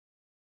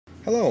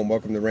Hello and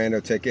welcome to Rando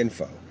Tech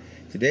Info.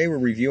 Today we're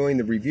reviewing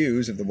the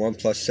reviews of the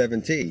OnePlus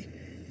 7T.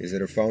 Is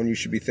it a phone you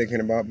should be thinking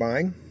about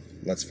buying?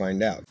 Let's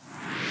find out.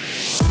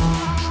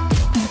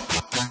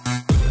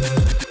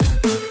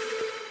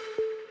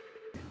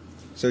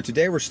 So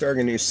today we're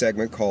starting a new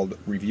segment called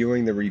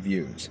Reviewing the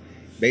Reviews.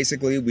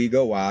 Basically, we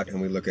go out and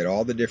we look at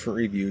all the different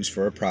reviews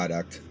for a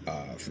product,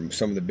 from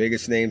some of the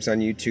biggest names on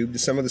YouTube to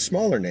some of the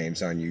smaller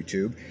names on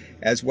YouTube,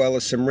 as well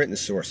as some written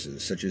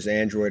sources such as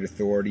Android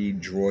Authority,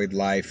 Droid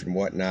Life, and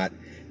whatnot,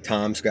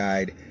 Tom's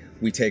Guide.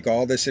 We take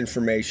all this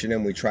information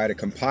and we try to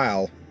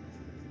compile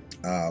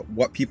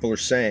what people are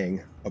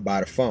saying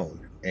about a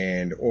phone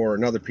or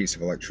another piece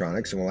of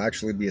electronics, and we'll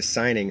actually be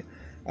assigning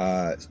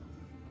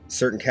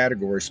certain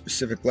categories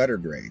specific letter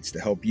grades to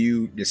help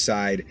you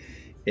decide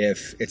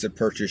if it's a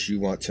purchase you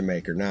want to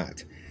make or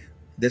not.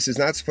 This is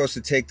not supposed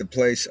to take the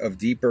place of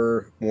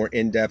deeper, more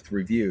in-depth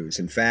reviews.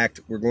 In fact,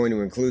 we're going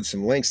to include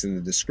some links in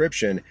the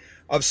description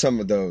of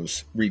some of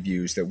those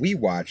reviews that we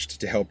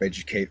watched to help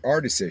educate our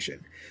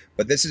decision.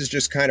 But this is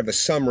just kind of a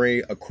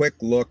summary, a quick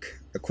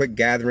look, a quick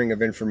gathering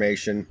of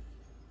information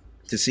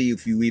to see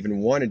if you even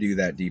want to do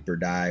that deeper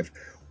dive,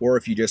 or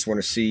if you just want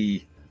to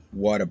see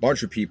what a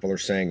bunch of people are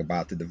saying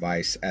about the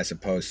device as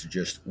opposed to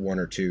just one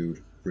or two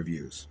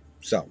reviews.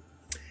 So,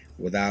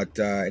 without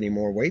any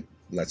more wait,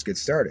 let's get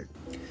started.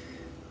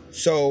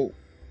 So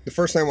the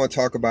first thing I want to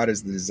talk about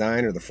is the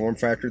design or the form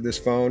factor of this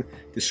phone.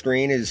 The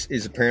screen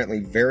is apparently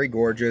very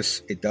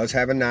gorgeous. It does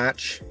have a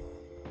notch,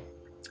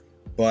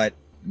 but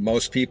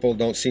most people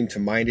don't seem to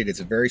mind it. It's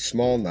a very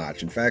small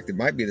notch. In fact, it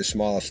might be the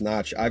smallest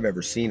notch I've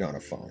ever seen on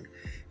a phone.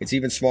 It's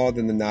even smaller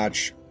than the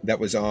notch that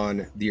was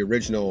on the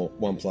original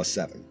OnePlus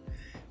 7.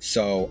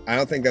 So I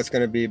don't think that's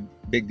going to be a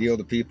big deal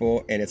to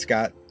people, and it's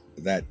got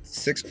that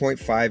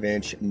 6.5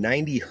 inch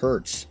 90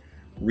 hertz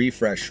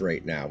refresh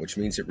rate now, which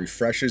means it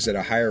refreshes at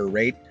a higher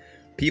rate.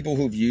 People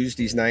who've used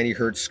these 90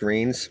 hertz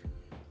screens,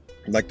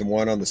 like the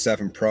one on the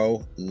 7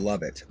 Pro,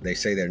 love it. They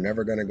say they're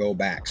never going to go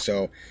back.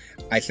 So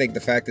I think the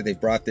fact that they've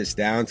brought this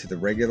down to the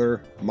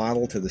regular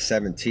model, to the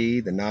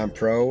 7T, the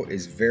non-Pro,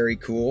 is very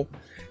cool.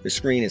 The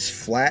screen is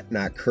flat,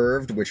 not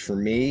curved, which for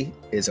me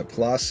is a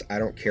plus. I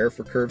don't care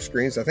for curved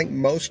screens. I think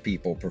most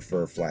people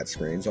prefer flat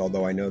screens,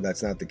 although I know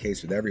that's not the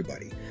case with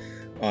everybody.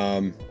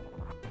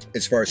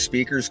 As far as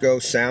speakers go,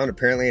 sound,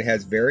 apparently it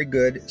has very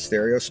good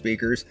stereo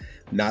speakers.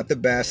 Not the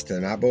best,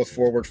 they're not both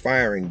forward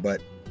firing,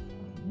 but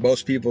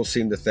most people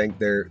seem to think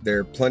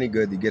they're plenty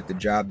good to get the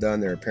job done.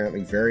 They're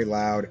apparently very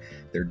loud.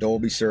 They're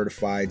Dolby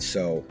certified,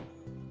 so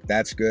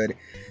that's good.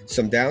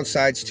 Some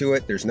downsides to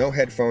it: there's no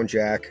headphone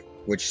jack,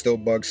 which still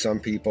bugs some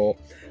people.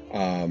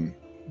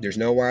 There's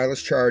no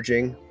wireless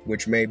charging,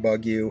 which may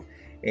bug you,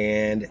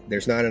 and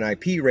there's not an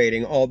IP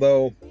rating,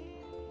 although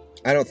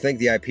I don't think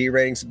the IP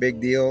rating's a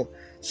big deal.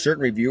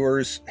 Certain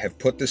reviewers have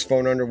put this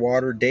phone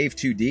underwater. Dave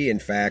 2D, in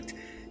fact,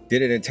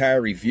 did an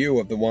entire review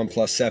of the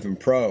OnePlus 7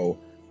 Pro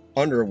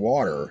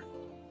underwater,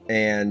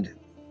 and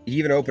he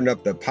even opened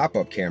up the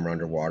pop-up camera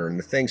underwater, and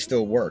the thing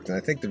still worked. And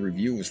I think the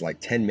review was like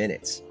 10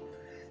 minutes.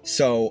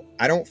 So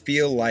I don't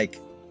feel like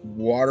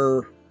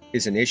water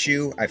is an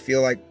issue. I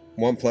feel like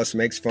OnePlus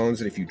makes phones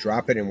that if you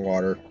drop it in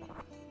water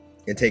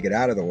and take it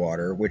out of the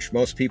water, which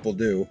most people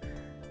do.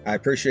 I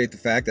appreciate the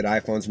fact that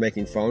iPhone's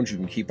making phones you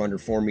can keep under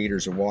 4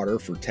 meters of water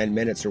for 10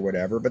 minutes or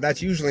whatever, but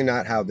that's usually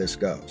not how this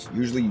goes.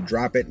 Usually you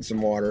drop it in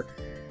some water,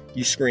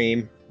 you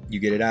scream, you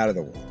get it out of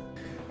the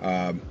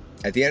water.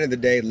 At the end of the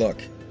day,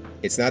 look,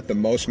 it's not the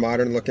most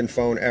modern looking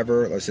phone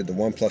ever. Like I said, the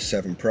OnePlus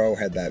 7 Pro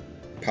had that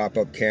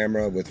pop-up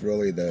camera with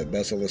really the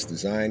bezel-less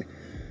design,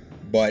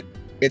 but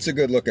it's a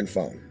good looking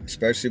phone,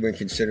 especially when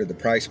considered the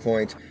price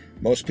point.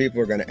 Most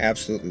people are going to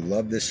absolutely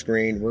love this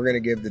screen. We're going to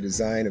give the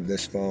design of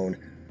this phone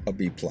a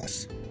B+.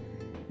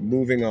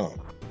 Moving on,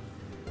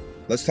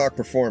 let's talk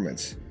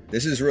performance.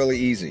 This is really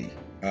easy.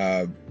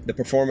 The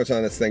performance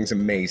on this thing's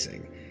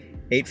amazing.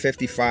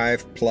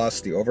 855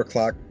 plus the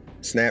overclock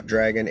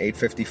Snapdragon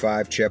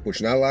 855 chip,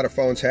 which not a lot of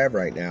phones have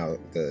right now.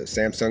 The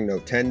Samsung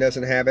Note 10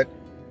 doesn't have it.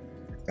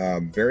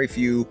 Very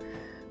few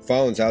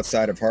phones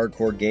outside of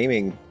hardcore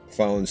gaming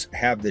phones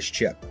have this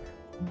chip.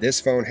 This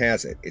phone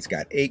has it. It's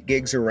got 8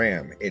 gigs of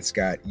RAM. It's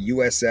got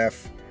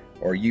UFS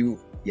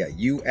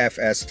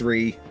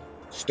 3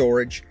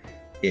 storage.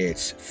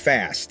 It's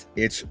fast.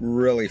 It's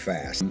really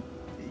fast.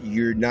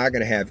 You're not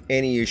going to have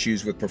any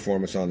issues with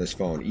performance on this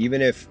phone.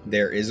 Even if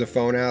there is a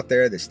phone out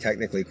there that's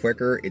technically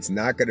quicker, it's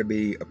not going to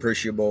be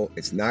appreciable.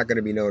 It's not going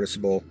to be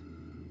noticeable.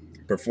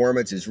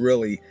 Performance is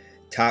really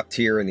top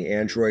tier in the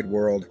Android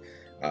world.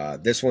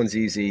 This one's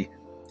easy.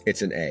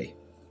 It's an A.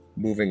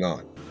 Moving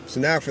on.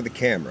 So now for the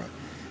camera.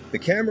 The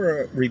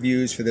camera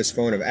reviews for this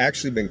phone have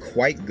actually been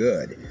quite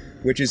good,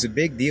 which is a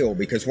big deal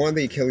because one of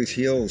the Achilles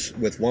heels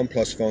with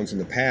OnePlus phones in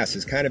the past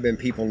has kind of been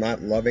people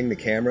not loving the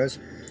cameras.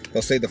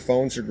 They'll say the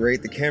phones are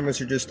great, the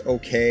cameras are just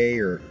okay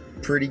or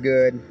pretty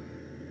good.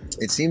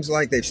 It seems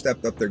like they've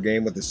stepped up their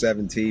game with the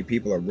 7T.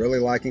 People are really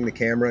liking the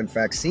camera. In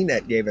fact,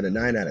 CNET gave it a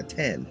 9 out of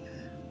 10,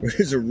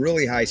 which is a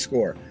really high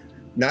score.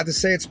 Not to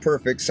say it's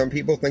perfect. Some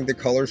people think the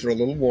colors are a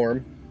little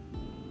warm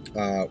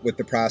with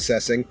the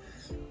processing,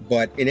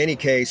 But in any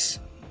case,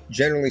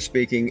 generally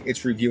speaking,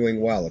 it's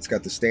reviewing well. It's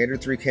got the standard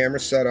 3 camera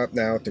setup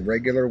now with the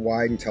regular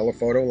wide and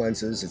telephoto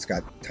lenses. It's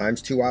got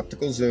 ×2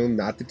 optical zoom,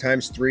 not the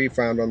 ×3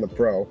 found on the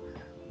Pro,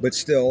 but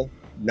still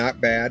not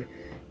bad.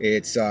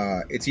 It's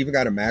even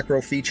got a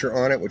macro feature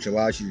on it, which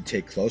allows you to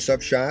take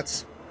close-up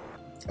shots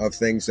of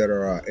things that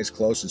are as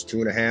close as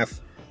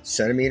 2.5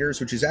 centimeters,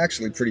 which is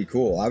actually pretty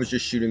cool. I was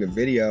just shooting a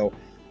video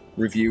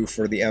review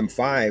for the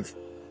M5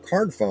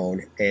 card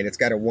phone, and it's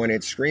got a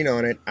 1-inch screen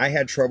on it. I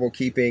had trouble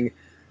keeping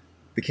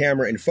the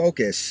camera in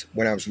focus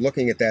when I was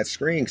looking at that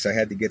screen because I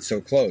had to get so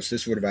close.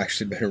 This would have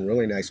actually been a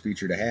really nice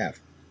feature to have.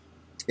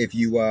 If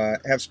you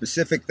have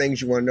specific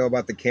things you want to know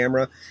about the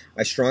camera,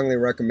 I strongly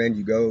recommend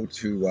you go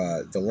to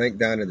the link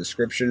down in the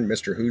description,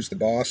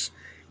 Mrwhosetheboss.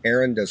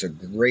 Arun does a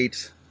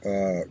great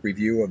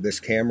review of this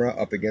camera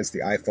up against the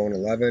iPhone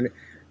 11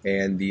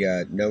 and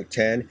the Note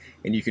 10,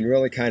 and you can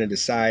really kind of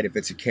decide if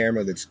it's a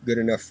camera that's good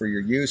enough for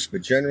your use.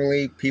 But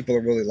generally, people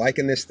are really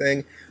liking this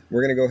thing.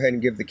 We're going to go ahead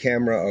and give the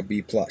camera a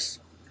B+.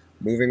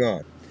 Moving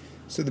on.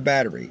 So the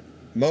battery.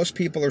 Most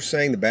people are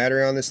saying the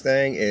battery on this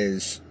thing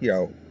is,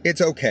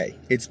 it's okay.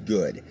 It's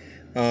good.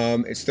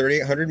 It's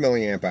 3,800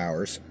 milliamp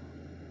hours,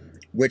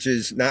 which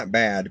is not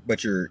bad,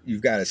 but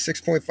you've got a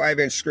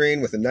 6.5-inch screen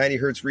with a 90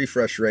 hertz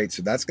refresh rate,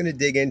 so that's going to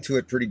dig into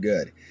it pretty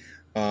good.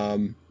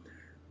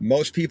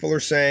 Most people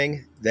are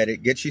saying that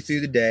it gets you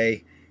through the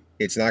day.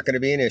 It's not going to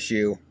be an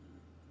issue.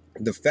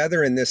 The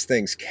feather in this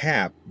thing's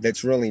cap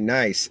that's really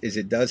nice is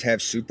it does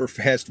have super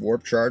fast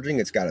warp charging.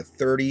 It's got a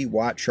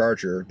 30-watt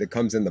charger that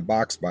comes in the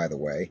box, by the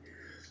way,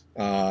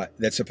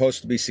 that's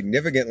supposed to be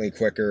significantly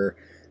quicker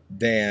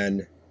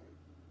than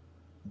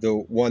the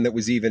one that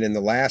was even in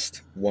the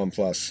last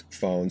OnePlus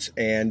phones.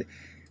 And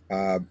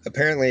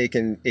apparently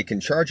it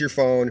can charge your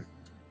phone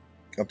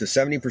up to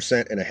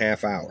 70% in a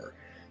half hour.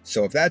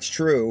 So if that's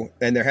true,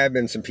 and there have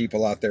been some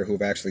people out there who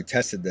have actually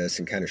tested this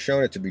and kind of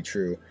shown it to be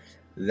true,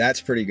 that's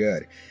pretty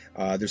good.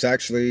 There's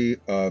actually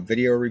a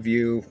video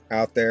review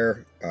out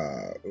there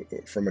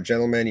from a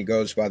gentleman. He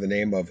goes by the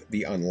name of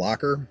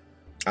TheUnlockr.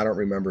 I don't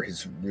remember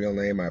his real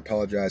name. I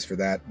apologize for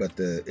that, but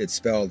it's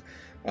spelled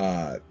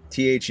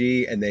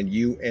THE and then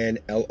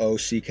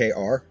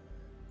UNLOCKR.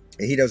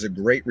 And he does a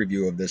great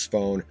review of this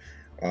phone.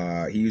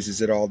 He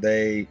uses it all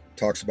day,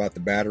 talks about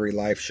the battery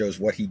life, shows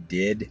what he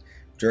did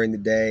during the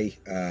day,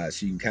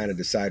 so you can kind of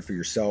decide for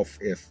yourself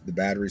if the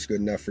battery's good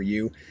enough for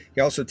you.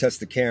 He also tests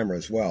the camera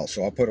as well,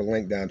 so I'll put a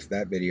link down to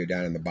that video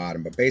down in the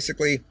bottom. But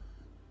basically,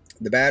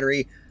 the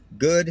battery,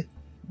 good,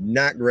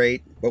 not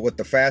great, but with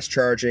the fast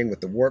charging, with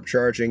the warp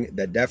charging,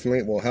 that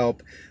definitely will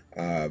help.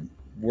 We're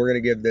going to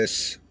give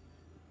this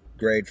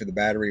grade for the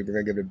battery, we're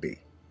going to give it a B.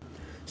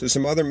 So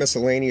some other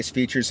miscellaneous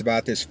features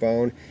about this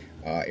phone.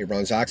 It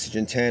runs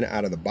Oxygen 10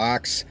 out of the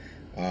box.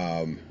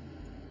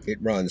 It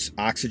runs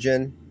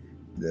Oxygen,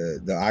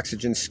 the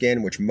Oxygen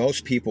skin, which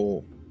most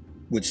people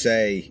would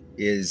say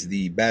is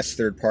the best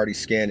third-party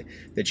skin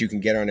that you can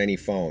get on any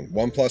phone.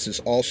 OnePlus is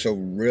also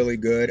really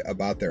good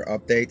about their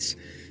updates.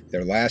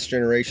 Their last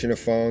generation of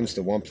phones,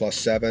 the OnePlus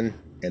 7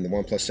 and the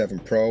OnePlus 7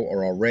 Pro,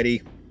 are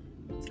already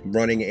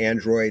running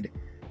Android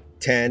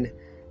 10.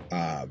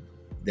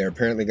 They're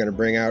apparently going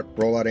to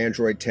roll out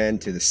Android 10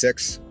 to the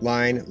 6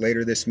 line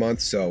later this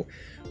month. So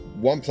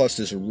OnePlus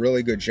does a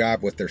really good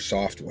job with their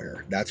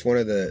software. That's one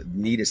of the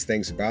neatest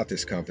things about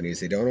this company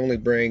is they don't only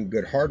bring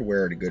good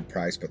hardware at a good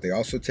price, but they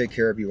also take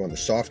care of you on the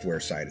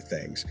software side of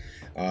things.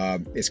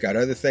 It's got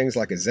other things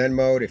like a Zen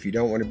mode if you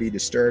don't want to be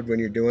disturbed when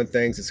you're doing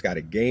things. It's got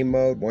a game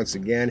mode. Once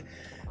again,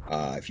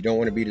 if you don't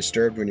want to be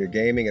disturbed when you're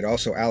gaming, it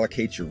also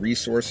allocates your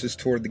resources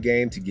toward the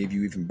game to give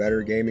you even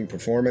better gaming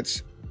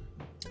performance.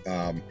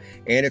 And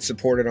it's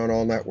supported on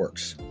all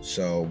networks.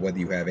 So whether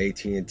you have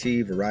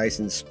AT&T,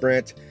 Verizon,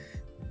 Sprint,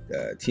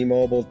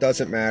 T-Mobile,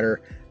 doesn't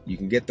matter. You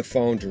can get the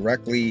phone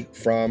directly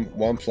from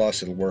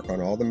OnePlus. It'll work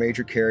on all the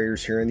major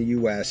carriers here in the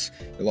US.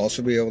 You'll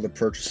also be able to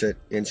purchase it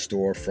in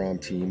store from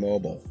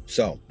T-Mobile.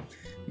 So,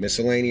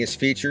 miscellaneous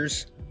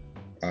features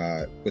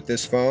with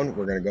this phone,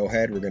 we're going to go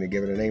ahead, we're going to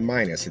give it an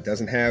A-. It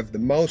doesn't have the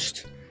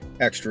most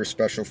extra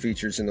special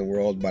features in the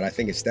world, but I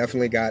think it's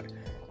definitely got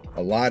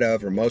a lot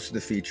of, or most of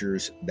the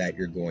features that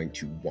you're going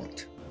to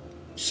want.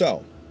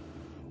 So,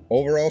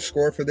 overall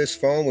score for this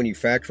phone, when you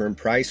factor in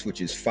price,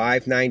 which is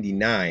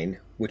 $599,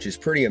 which is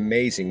pretty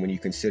amazing when you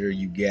consider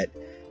you get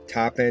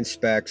top-end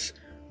specs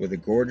with a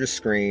gorgeous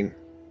screen,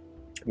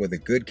 with a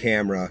good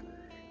camera.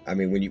 I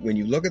mean, when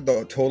you look at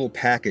the total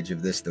package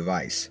of this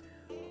device,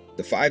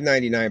 the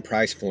 $599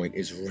 price point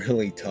is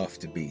really tough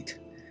to beat.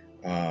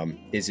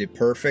 Is it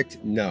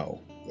perfect?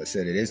 No. Like I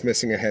said, it is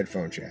missing a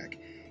headphone jack.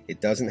 It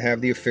doesn't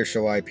have the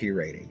official IP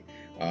rating.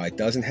 It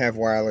doesn't have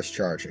wireless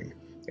charging.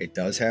 It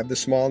does have the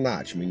small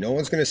notch. I mean, no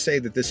one's going to say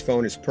that this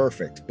phone is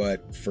perfect,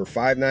 but for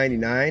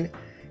 $599,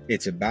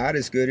 it's about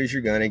as good as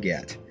you're going to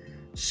get.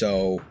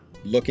 So,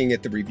 looking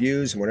at the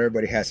reviews and what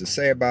everybody has to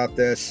say about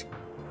this,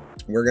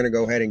 we're going to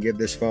go ahead and give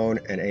this phone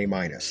an A-.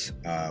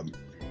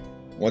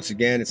 Once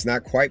again, it's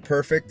not quite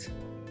perfect,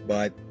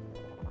 but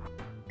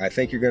I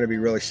think you're going to be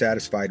really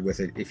satisfied with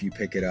it if you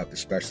pick it up,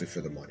 especially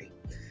for the money.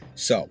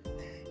 So,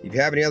 If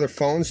you have any other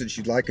phones that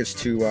you'd like us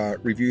to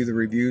review the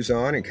reviews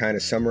on and kind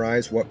of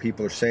summarize what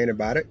people are saying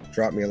about it,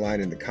 drop me a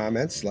line in the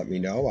comments. Let me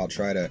know. I'll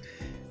try to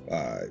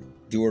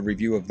do a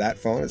review of that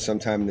phone at some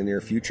time in the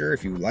near future.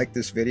 If you like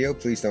this video,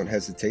 please don't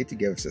hesitate to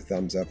give us a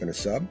thumbs up and a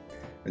sub.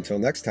 Until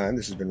next time,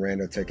 this has been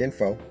Rando Tech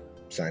Info,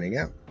 signing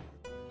out.